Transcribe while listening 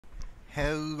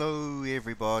Hello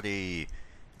everybody,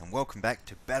 and welcome back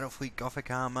to Battlefleet Gothic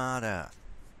Armada.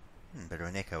 Bit of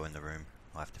an echo in the room,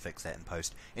 I'll have to fix that in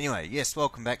post. Anyway, yes,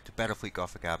 welcome back to Battlefleet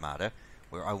Gothic Armada,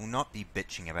 where I will not be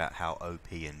bitching about how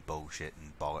OP and bullshit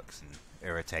and bollocks and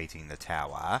irritating the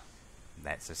tower are.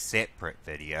 That's a separate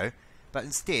video, but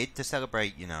instead, to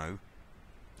celebrate, you know,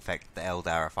 the fact that the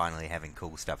Eldar are finally having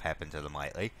cool stuff happen to them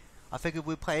lately, I figured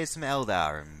we'd play as some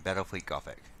Eldar in Battlefleet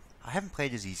Gothic. I haven't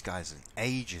played as these guys in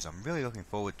ages. I'm really looking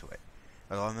forward to it.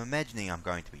 Although I'm imagining I'm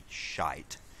going to be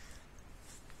shite.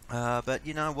 But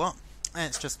you know what?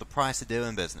 That's just the price of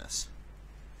doing business.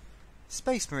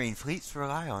 Space Marine fleets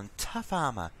rely on tough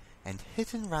armor and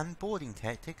hit-and-run boarding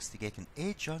tactics to get an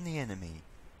edge on the enemy.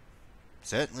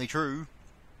 Certainly true.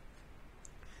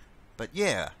 But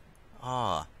yeah.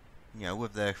 You know,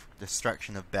 with the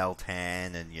destruction of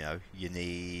Bel-Tan and, you know,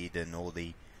 Unid and all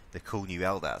the cool new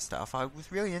Eldar stuff, I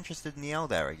was really interested in the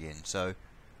Eldar again, so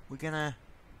we're gonna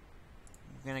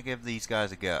give these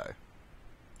guys a go.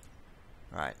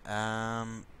 Right,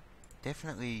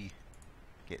 definitely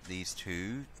get these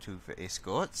two for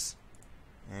escorts,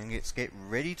 and let's get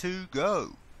ready to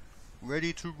go.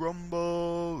 Ready to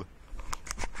rumble!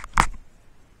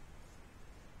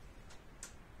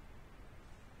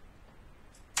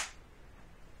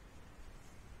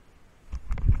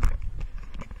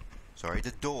 Sorry,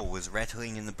 the door was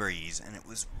rattling in the breeze, and it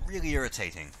was really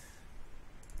irritating.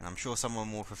 And I'm sure someone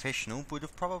more professional would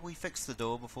have probably fixed the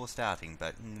door before starting,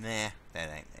 but nah, that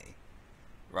ain't me.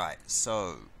 Right,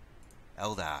 so,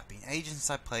 Eldar. Been ages since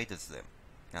I played as them.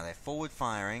 Now they're forward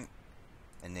firing,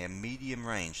 and they're medium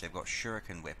range. They've got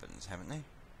shuriken weapons, haven't they?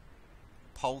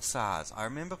 Pulsars. I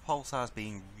remember pulsars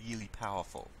being really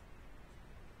powerful.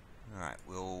 Alright,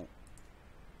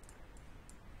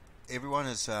 everyone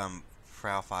is,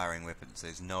 prow firing weapons.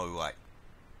 There's no, like,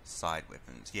 side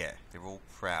weapons. Yeah, they're all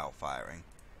prow firing.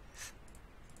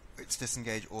 Let's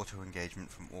disengage auto engagement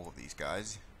from all of these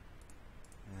guys.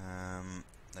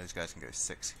 Those guys can go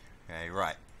 6. Okay,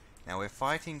 right. Now we're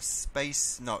fighting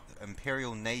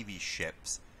Imperial Navy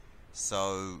ships,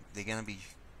 so they're going to be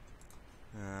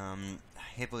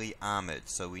heavily armored,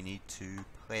 so we need to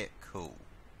play it cool.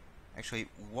 Actually,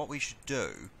 what we should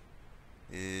do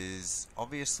is,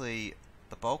 obviously,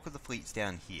 the bulk of the fleet's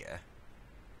down here.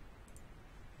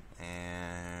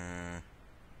 And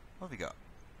what have we got?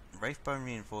 Wraithbone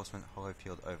Reinforcement,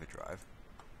 Hollowfield Overdrive.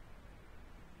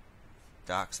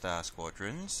 Dark Star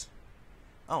Squadrons.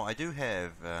 Oh, I do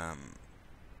have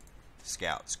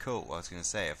scouts. Cool. I was going to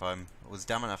say, if I was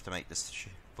dumb enough to make this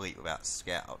fleet without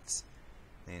scouts,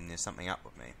 then there's something up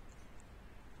with me.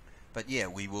 But yeah,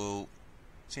 we will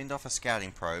send off a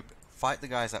scouting probe, fight the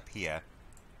guys up here,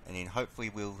 and then hopefully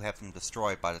we'll have them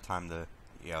destroyed by the time the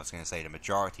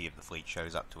majority of the fleet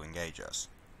shows up to engage us.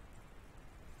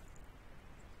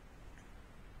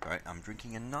 Right, I'm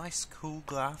drinking a nice cool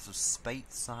glass of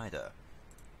spate cider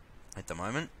at the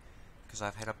moment, because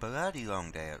I've had a bloody long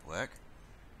day at work.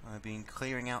 I've been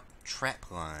clearing out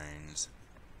trap lines,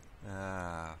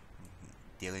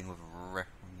 dealing with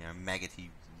maggoty,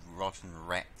 rotten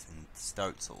rats and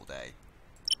stoats all day.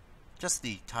 Just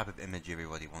the type of image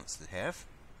everybody wants to have.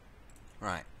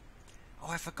 Right.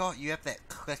 Oh, I forgot you have that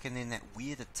click and then that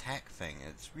weird attack thing.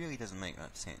 It really doesn't make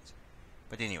much sense.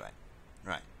 But anyway.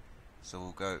 Right. So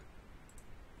we'll go...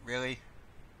 Really?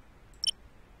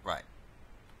 Right.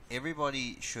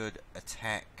 Everybody should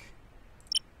attack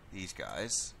these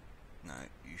guys. No,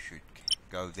 you should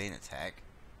go then attack.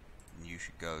 And you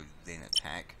should go then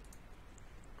attack.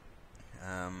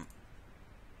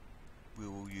 We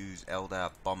will use Eldar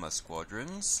bomber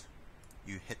squadrons.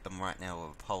 You hit them right now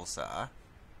with a pulsar.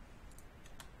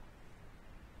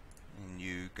 And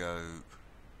you go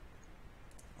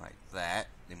like that.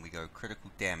 Then we go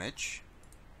critical damage.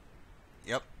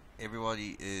 Yep,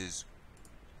 everybody is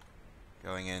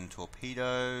going in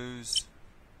torpedoes.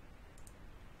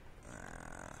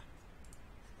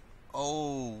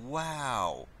 Oh,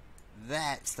 wow.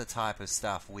 That's the type of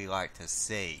stuff we like to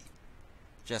see.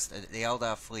 Just the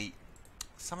Eldar fleet.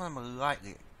 Some of them are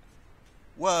lightly...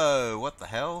 Whoa, what the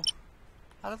hell?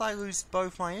 How did I lose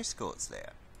both my escorts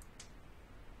there?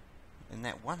 In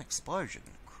that one explosion.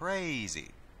 Crazy.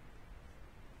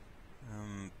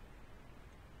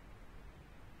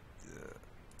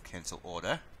 Cancel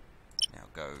order. Now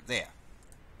go there.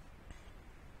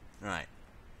 Right.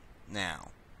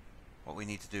 Now, what we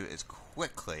need to do is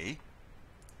quickly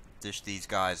dish these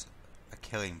guys a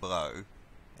killing blow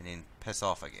and then piss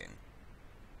off again.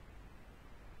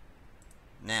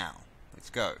 Now, let's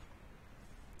go.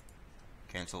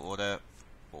 Cancel order,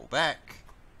 fall back.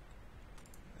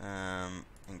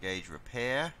 Engage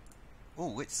repair. Oh,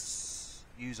 let's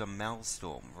use a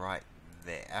Maelstrom right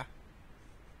there.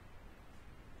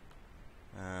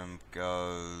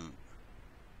 Go.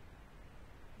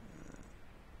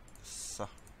 So,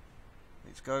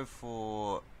 let's go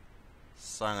for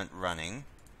silent running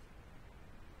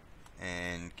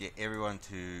and get everyone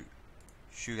to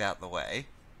shoot out the way.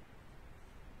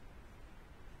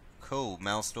 Cool,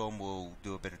 Maelstrom will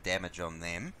do a bit of damage on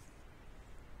them.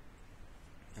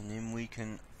 And then we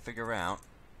can figure out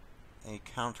a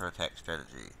counterattack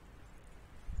strategy.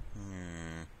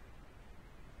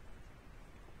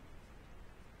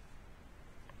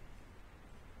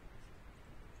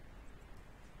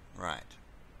 Right.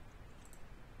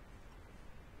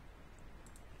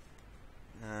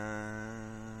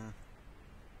 I'm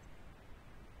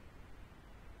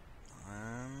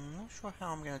not sure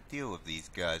how I'm going to deal with these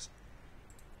guys.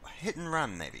 Hit and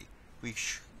run, maybe. We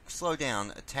slow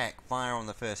down, attack, fire on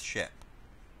the first ship.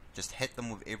 Just hit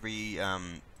them with every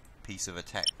piece of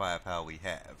attack firepower we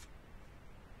have.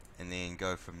 And then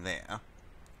go from there.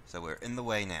 So we're in the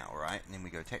way now, right? And then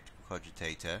we go tactical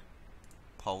cogitator,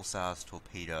 pulsars,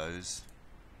 torpedoes,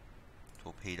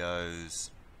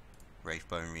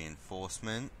 Wraithbone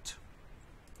reinforcement,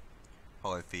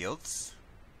 hollow fields.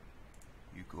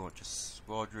 You launch a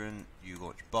squadron, you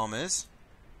launch bombers.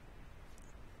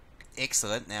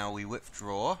 Excellent, now we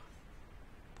withdraw.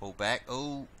 Pull back.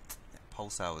 Oh, that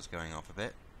pulsar was going off a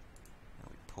bit. Now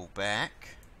we pull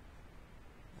back.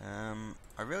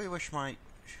 I really wish my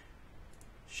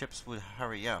ships would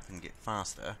hurry up and get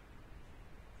faster.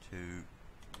 2,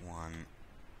 1,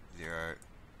 0.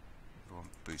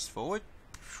 Boost forward.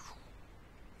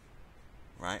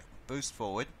 Right, boost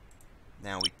forward.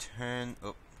 Now we turn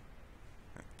up.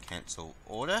 Cancel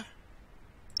order.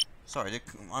 Sorry,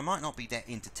 I might not be that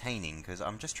entertaining because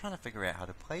I'm just trying to figure out how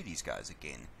to play these guys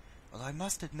again. Although I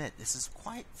must admit, this is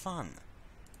quite fun.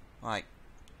 Like,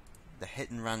 the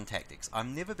hit and run tactics. I've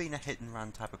never been a hit and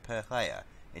run type of player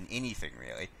in anything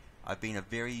really. I've been a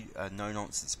very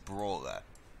no-nonsense brawler.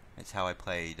 That's how I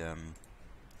played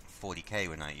 40k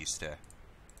when I used to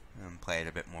play it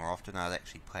a bit more often. I'd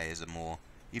actually play as a more,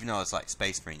 even though I was like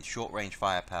Space Marines, short range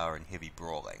firepower and heavy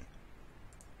brawling.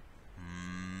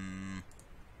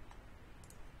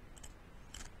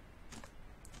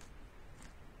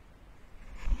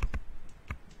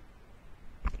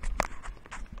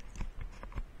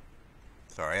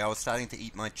 Sorry, I was starting to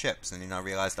eat my chips and then I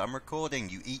realized I'm recording.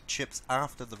 You eat chips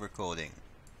after the recording.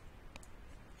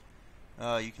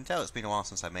 You can tell it's been a while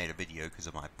since I made a video because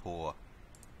of my poor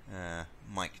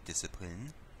mic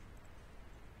discipline.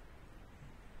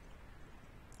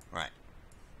 Right.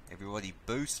 Everybody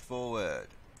boost forward.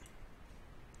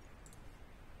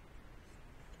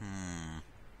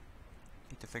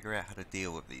 Need to figure out how to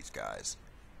deal with these guys.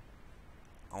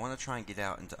 I want to try and get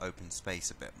out into open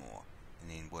space a bit more and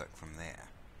then work from there.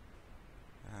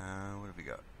 What have we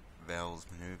got? Val's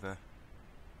maneuver.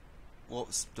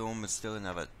 Warp Storm is still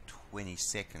another 20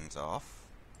 seconds off.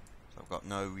 So I've got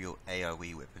no real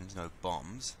AoE weapons, no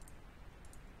bombs.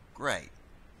 Great.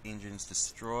 Engines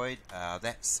destroyed.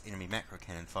 That's enemy macro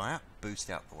cannon fire. Boost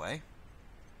out the way.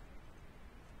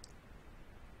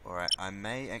 Alright, I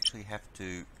may actually have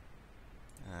to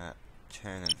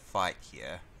turn and fight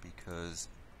here because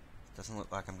it doesn't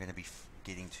look like I'm going to be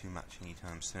getting too much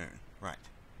anytime soon. Right.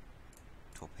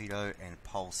 Torpedo and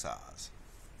pulsars.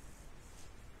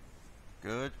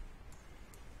 Good.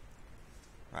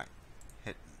 Right.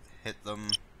 Hit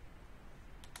them.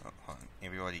 Oh, hold on.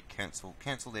 Everybody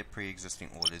cancel their pre-existing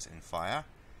orders and fire.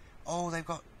 Oh, they've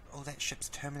got... Oh, that ship's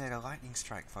Terminator Lightning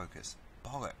Strike focus.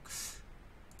 Bollocks.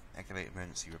 Activate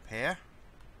emergency repair.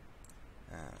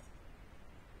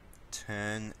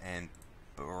 Turn and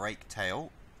break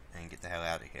tail and get the hell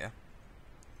out of here.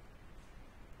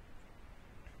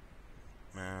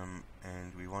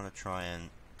 And we want to try and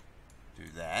do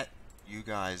that. You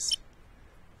guys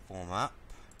form up.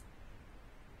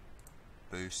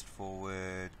 Boost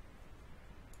forward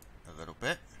a little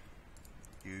bit.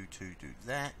 You two do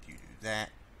that. You do that.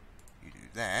 You do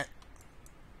that.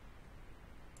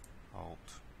 Halt.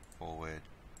 Forward.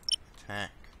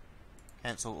 Attack.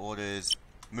 Cancel orders.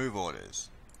 Move orders.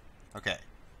 Okay.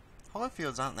 Hollow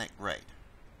fields aren't that great.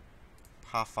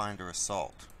 Pathfinder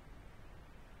assault.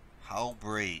 Hull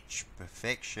breach.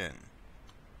 Perfection.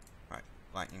 Right.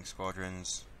 Lightning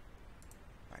squadrons.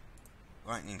 Right.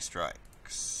 Lightning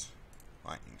strikes.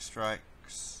 Lightning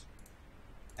strikes.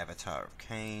 Avatar of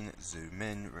Cain. Zoom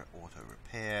in. Auto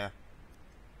repair.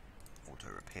 Auto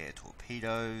repair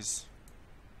torpedoes.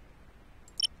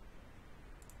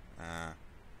 I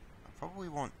probably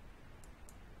want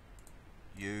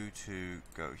you to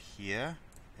go here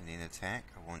and then attack.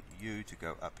 I want you to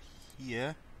go up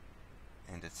here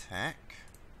and attack.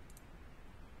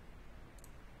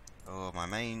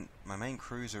 my main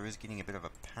cruiser is getting a bit of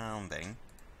a pounding.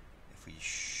 If we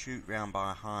shoot round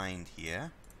behind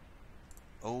here,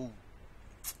 oh,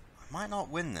 I might not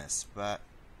win this, but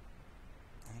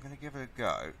I'm gonna give it a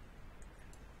go.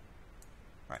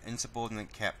 Right,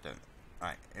 insubordinate captain.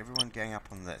 Right, everyone gang up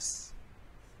on this.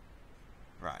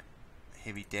 Right,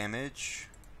 heavy damage.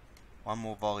 One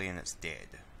more volley and it's dead.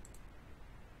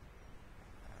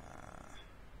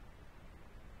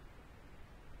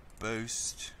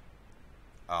 Boost.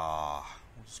 Ah,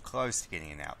 it was close to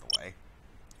getting it out of the way.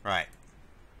 Right,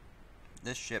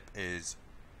 this ship is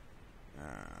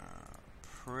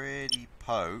pretty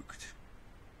poked.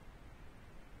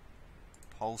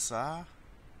 Pulsar.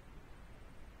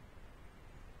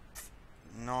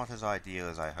 Not as ideal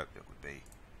as I hoped it would be.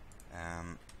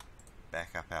 Back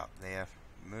up out there.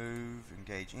 Move,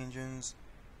 engage engines.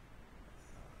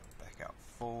 Back out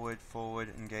forward, forward,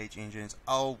 engage engines.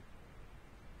 Oh!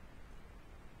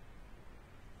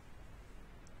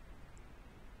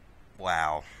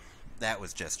 Wow. That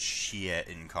was just sheer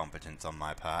incompetence on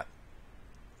my part.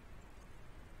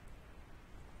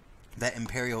 That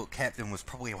Imperial captain was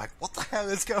probably like, what the hell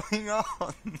is going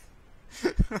on?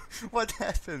 What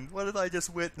happened? What did I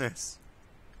just witness?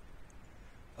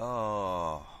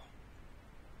 Oh.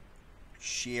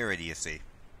 Sheer idiocy.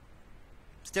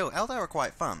 Still, Eldar are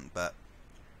quite fun, but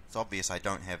it's obvious I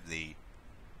don't have the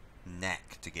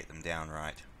knack to get them down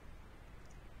right.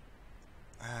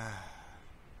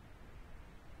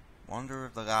 Wanderer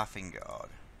of the Laughing God.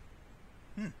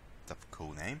 That's a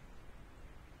cool name.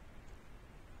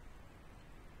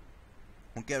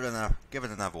 We'll give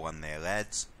it another one there,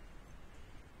 lads.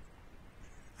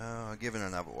 Give it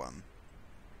another one.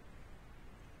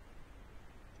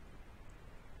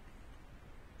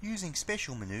 Using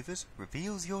special maneuvers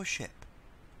reveals your ship.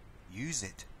 Use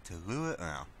it to lure...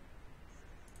 Oh.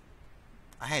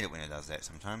 I hate it when it does that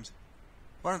sometimes.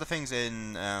 One of the things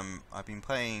in... I've been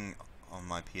playing on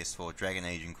my PS4 Dragon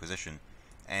Age Inquisition,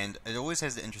 and it always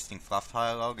has the interesting fluff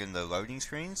dialogue in the loading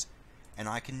screens, and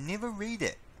I can never read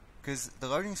it, because the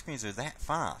loading screens are that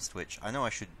fast, which I know I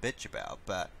should bitch about,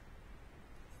 but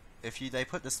if they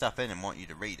put the stuff in and want you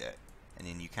to read it, and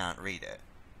then you can't read it,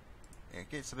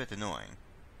 it gets a bit annoying.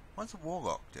 What does a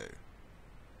Warlock do?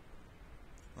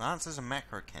 Lancers and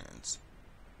macro cannons.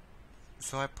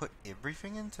 So I put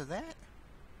everything into that?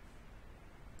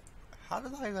 How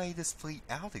did I lay this fleet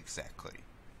out exactly?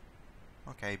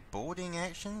 Okay, boarding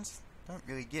actions? Don't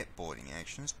really get boarding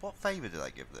actions. What favour did I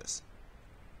give this?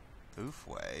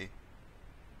 Oofway.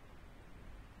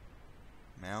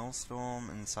 Maelstrom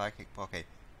and Psychic Blockade.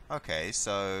 Okay,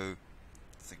 so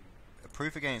it's a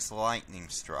proof against lightning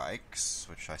strikes,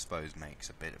 which I suppose makes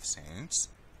a bit of sense.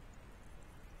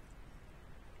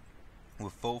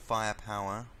 With full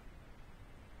firepower.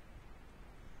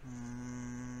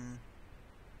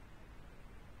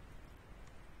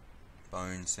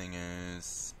 Bone Singers,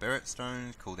 Spirit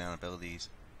Stones, cooldown abilities.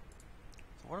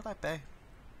 So what did I bet?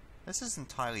 This is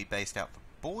entirely based out for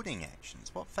boarding actions.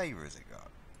 What favour has it got?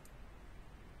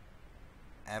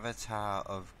 Avatar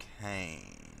of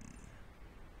Cain.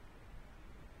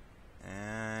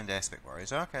 And Aspect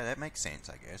Warriors. Okay, that makes sense,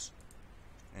 I guess.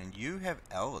 And you have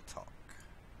Eldar,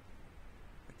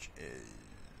 which is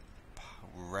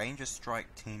Ranger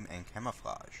Strike Team and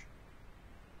Camouflage.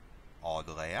 Odd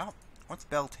layout. What's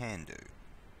Bel-Tan do?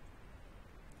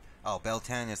 Oh,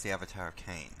 Bel-Tan is the Avatar of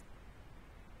Cain.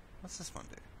 What's this one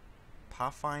do?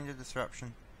 Pathfinder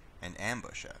Disruption and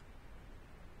Ambusher.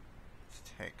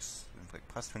 Attacks inflict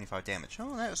plus 25 damage.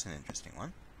 Oh, that was an interesting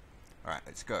one. Alright,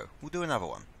 let's go. We'll do another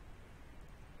one.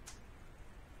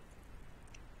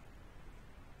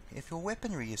 If your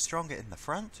weaponry is stronger in the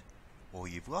front, or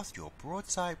you've lost your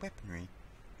broadside weaponry,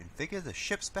 configure the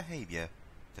ship's behavior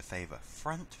to favor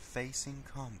front-facing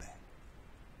combat.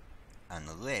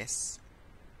 Unless...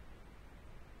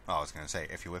 Oh, I was going to say,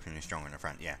 if your weaponry is stronger in the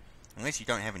front, yeah. Unless you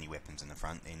don't have any weapons in the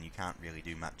front, then you can't really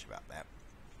do much about that.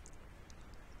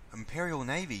 Imperial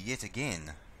Navy, yet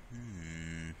again.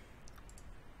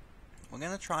 We're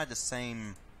going to try the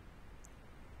same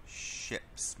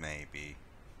ships, maybe.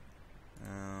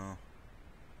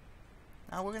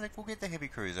 No, we'll get the heavy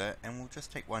cruiser, and we'll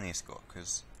just take one escort,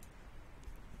 because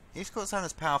escorts aren't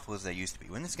as powerful as they used to be.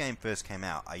 When this game first came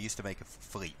out, I used to make a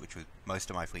fleet, which was most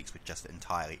of my fleets were just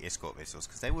entirely escort vessels,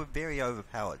 because they were very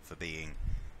overpowered for being,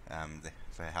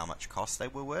 for how much cost they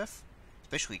were worth,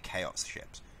 especially Chaos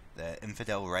ships. The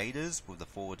Infidel Raiders with the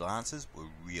forward lancers were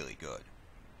really good.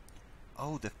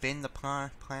 Oh, defend the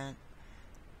plant.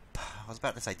 I was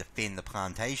about to say defend the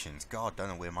plantations. God, don't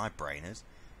know where my brain is.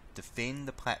 Defend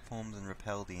the platforms and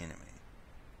repel the enemy.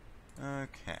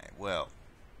 Okay, well,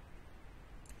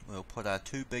 we'll put our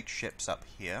two big ships up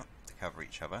here to cover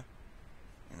each other,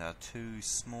 and our two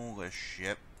smaller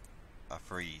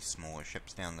three smaller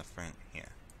ships down the front here.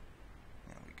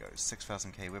 There we go.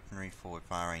 6,000k weaponry, forward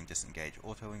firing, disengage,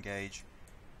 auto engage.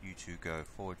 You two go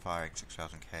forward firing,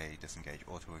 6,000k, disengage,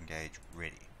 auto engage,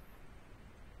 ready.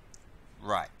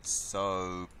 Right,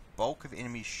 so bulk of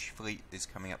enemy fleet is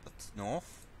coming up the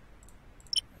north.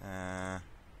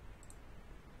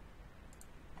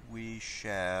 We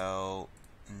shall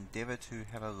endeavour to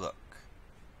have a look.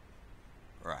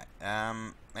 Right,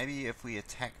 maybe if we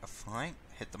attack a flank,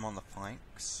 hit them on the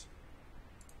flanks.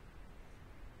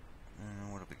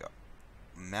 What have we got?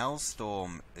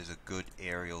 Maelstrom is a good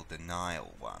aerial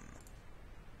denial one.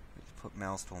 Let's put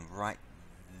Maelstrom right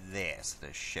there so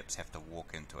the ships have to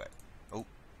walk into it. Oh,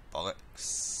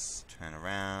 bollocks. Turn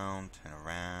around, turn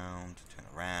around, turn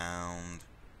around.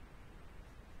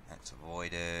 That's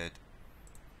avoided.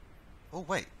 Oh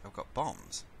wait, I've got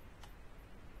bombs.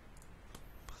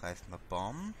 Plasma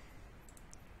bomb.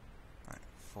 Right,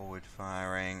 forward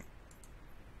firing.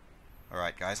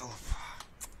 Alright guys. Oh,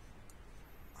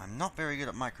 I'm not very good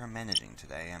at micromanaging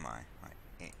today, am I? Right,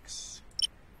 X.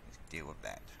 Let's deal with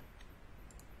that.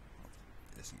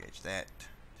 Disengage that.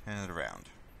 Turn it around.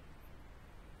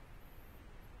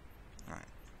 Alright.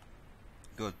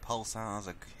 Good, pulsars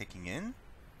are kicking in.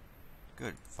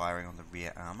 Good, firing on the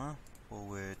rear armor.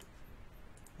 Forward.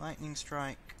 Lightning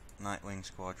strike. Nightwing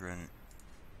squadron.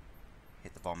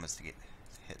 Hit the bombers to hit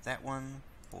that one.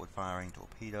 Forward firing,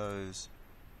 torpedoes.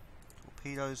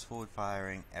 Torpedoes, forward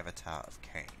firing, Avatar of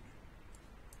Cain.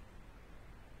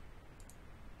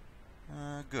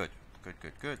 Good. Good,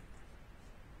 good, good.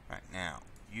 Right, now,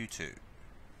 you two.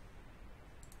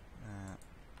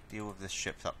 Deal with these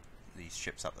ships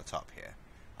up the top here.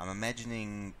 I'm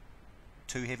imagining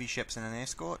 2 heavy ships and an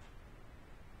escort.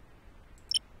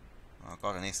 Well, I've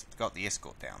got the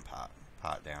escort down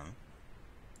part down.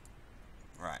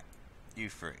 Right, you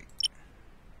three.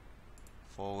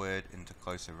 Forward into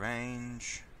closer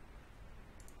range.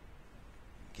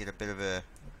 Get a bit of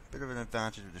an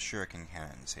advantage with the shuriken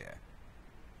cannons here.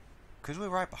 Because we're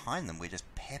right behind them, we're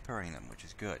just peppering them, which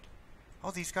is good. Oh,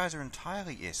 these guys are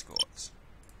entirely escorts.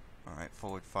 Alright,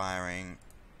 forward firing.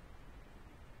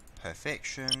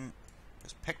 Perfection.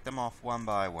 Just pick them off one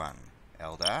by one.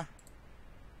 Eldar.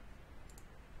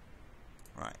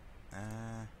 Right.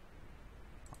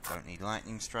 Don't need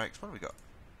lightning strikes. What have we got?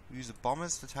 Use the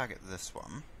bombers to target this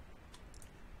one.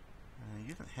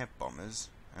 You don't have bombers,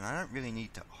 and I don't really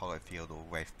need to hollow field or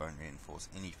wraithbone reinforce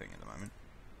anything at the moment.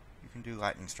 You can do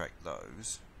lightning strike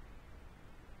those.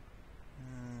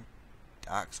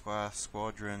 Dark Star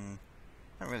Squadron.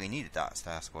 Don't really need a Dark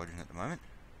Star Squadron at the moment.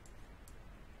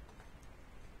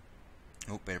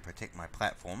 Oh, better protect my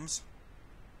platforms.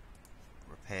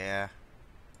 Repair.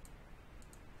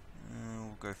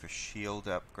 We'll go for shield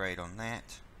upgrade on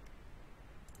that.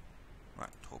 Right,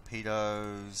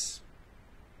 torpedoes.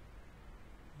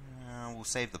 We'll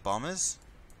save the bombers.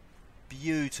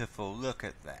 Beautiful, look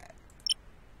at that.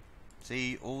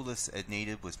 See, all this it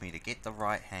needed was me to get the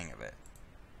right hang of it.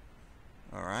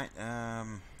 Alright,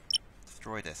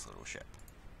 destroy this little ship.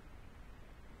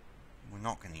 We're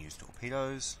not going to use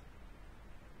torpedoes.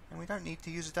 And we don't need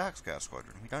to use a Dark Star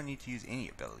Squadron. We don't need to use any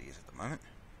abilities at the moment.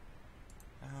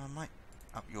 Might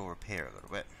up your repair a little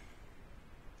bit.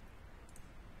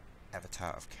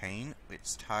 Avatar of Cain.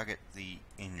 Let's target the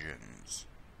engines.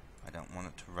 I don't want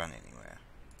it to run anywhere.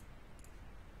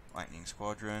 Lightning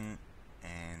Squadron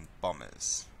and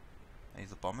bombers. Are these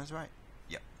the bombers, right?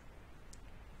 Yep.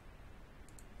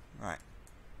 Right.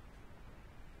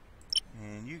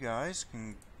 And you guys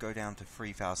can go down to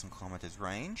 3,000 kilometers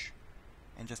range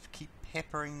and just keep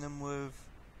peppering them with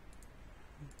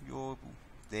your...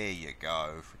 There you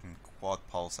go, freaking quad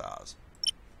pulsars.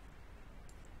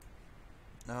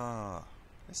 Oh,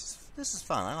 this is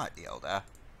fun. I like the Eldar.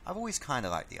 I've always kind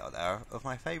of liked the Eldar. Of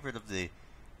my favourite of the,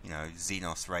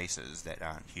 Xenos races that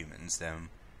aren't humans,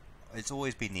 it's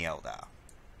always been the Eldar.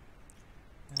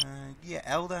 Yeah,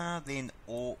 Eldar, then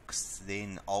Orcs,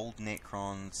 then Old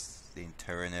Necrons, then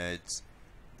Tyranids,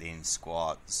 then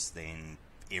Squats, then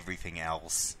everything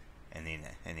else, and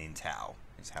then Tau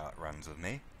is how it runs with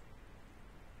me.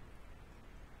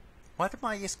 Why did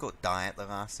my escort die at the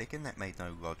last second? That made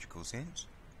no logical sense.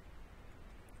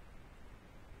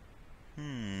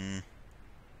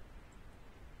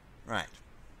 Right.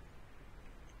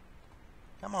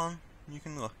 Come on. You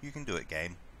can do it,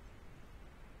 game.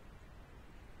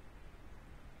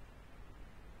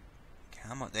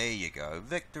 Come on. There you go.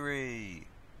 Victory!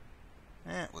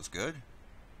 That was good.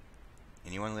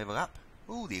 Anyone level up?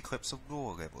 Ooh, the Eclipse of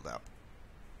War leveled up.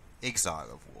 Exile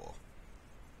of War.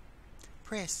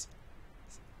 Press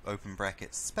open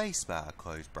bracket, spacebar,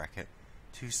 close bracket,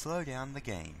 to slow down the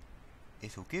game.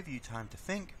 It'll give you time to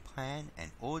think, plan,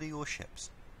 and order your ships.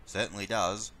 Certainly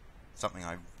does. Something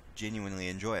I genuinely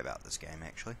enjoy about this game,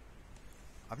 actually.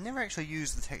 I've never actually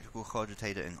used the tactical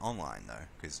cogitator in online, though,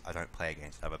 because I don't play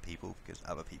against other people, because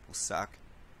other people suck.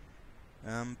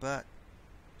 But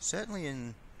certainly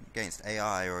against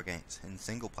AI or in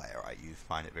single player, I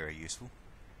find it very useful.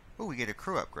 Oh, we get a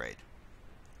crew upgrade.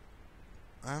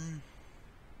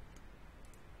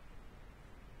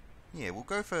 Yeah, we'll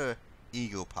go for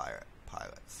Eagle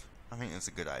pilots. I think that's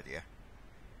a good idea.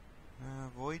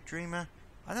 Void Dreamer.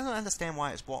 I don't understand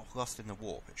why it's lost in the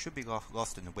warp. It should be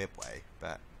lost in the webway,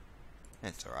 but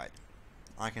it's alright.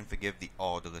 I can forgive the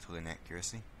odd little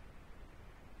inaccuracy.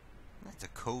 That's a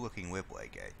cool looking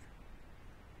webway gate.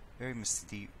 Very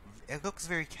mysterious. It looks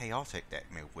very chaotic, that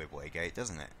webway gate,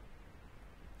 doesn't it?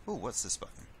 Oh, what's this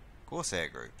button? Corsair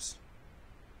groups.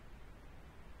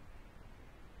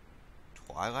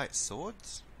 Twilight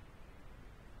swords?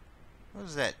 What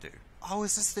does that do? Oh,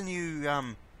 is this the new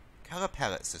color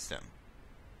palette system?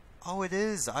 Oh, it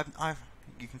is.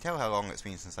 You can tell how long it's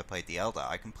been since I played the Eldar.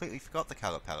 I completely forgot the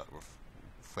color palette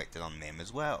reflected on them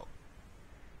as well.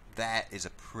 That is a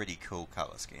pretty cool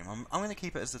color scheme. I'm going to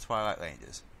keep it as the Twilight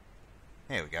Rangers.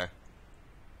 There we go.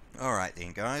 Alright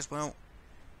then, guys. Well,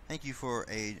 thank you for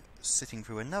sitting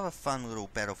through another fun little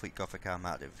Battlefleet Gothic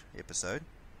Armada episode.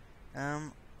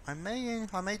 I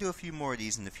may do a few more of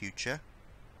these in the future.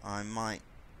 I might,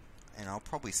 and I'll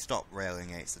probably stop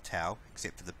railing against the Tau,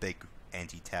 except for the big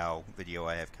anti-Tau video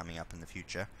I have coming up in the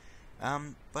future.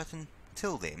 But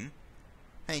until then,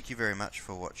 thank you very much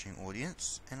for watching,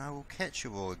 audience, and I will catch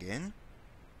you all again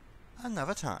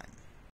another time.